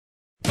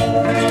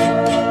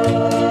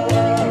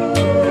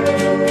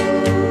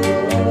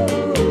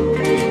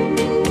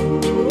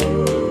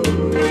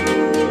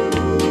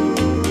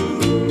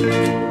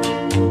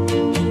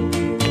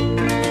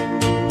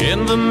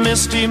In the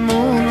misty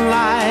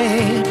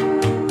moonlight,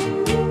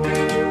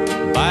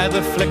 by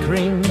the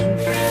flickering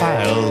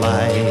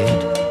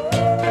firelight,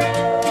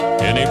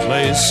 any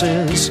place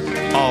is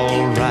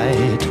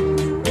alright,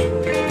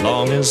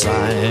 long as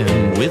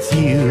I'm with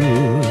you.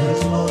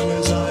 As long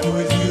as I'm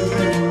with you.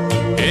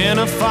 In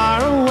a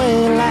faraway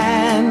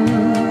land,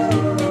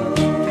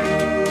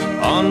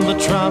 on the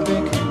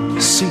tropic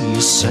sea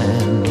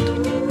sand,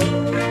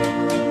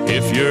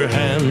 if your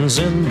hand's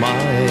in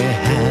my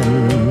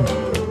hand,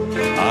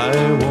 I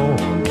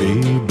won't be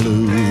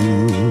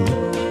blue.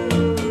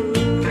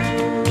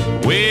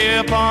 Way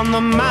up on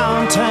the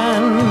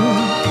mountain,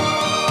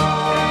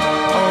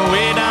 or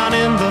way down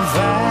in the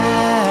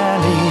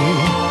valley,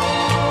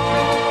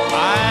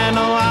 I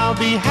know I'll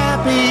be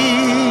happy.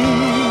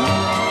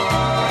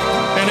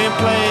 Any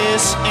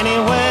place,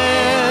 anywhere,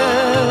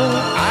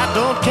 I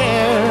don't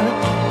care.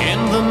 In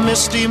the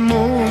misty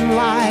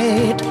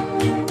moonlight,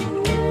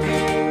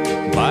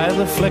 by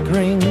the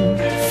flickering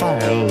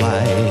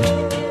firelight,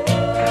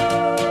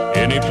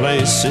 any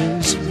place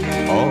is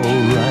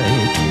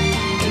alright,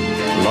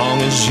 long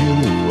as you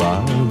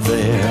are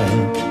there.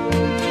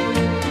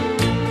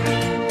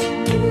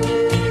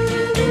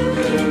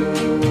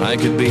 I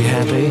could be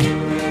happy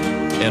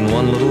in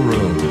one little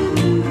room,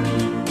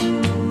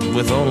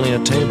 with only a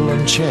table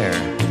and chair,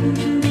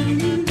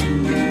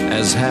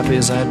 as happy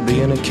as I'd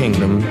be in a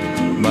kingdom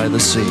by the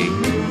sea.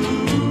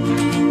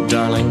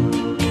 Darling,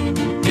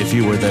 if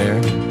you were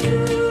there,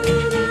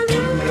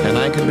 and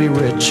I could be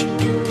rich,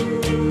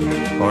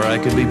 or I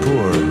could be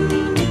poor,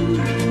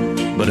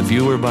 but if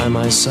you were by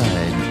my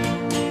side,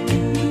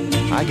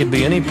 I could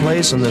be any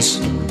place in this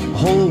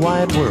whole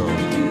wide world,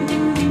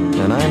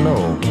 and I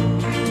know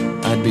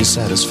I'd be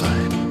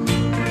satisfied.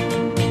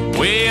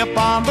 Way up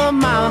on the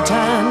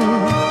mountain,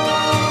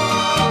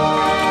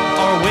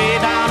 or way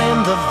down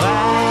in the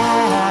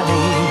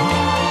valley,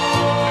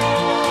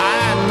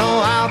 I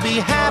know I'll be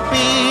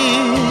happy.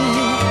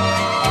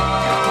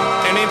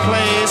 Any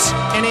place,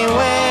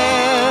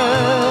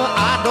 anywhere,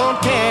 I don't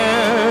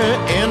care.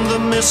 In the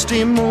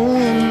misty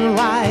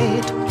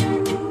moonlight,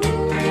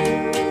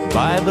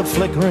 by the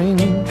flickering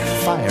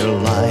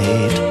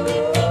firelight,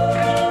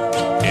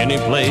 any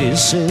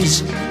place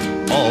is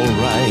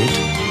alright,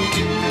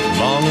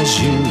 long as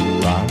you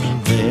are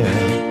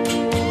there.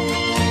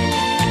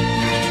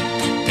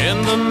 In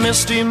the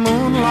misty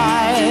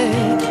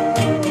moonlight,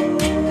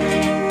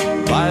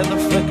 by the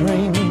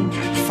flickering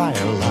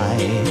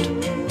firelight,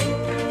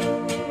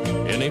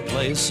 any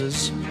place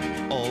is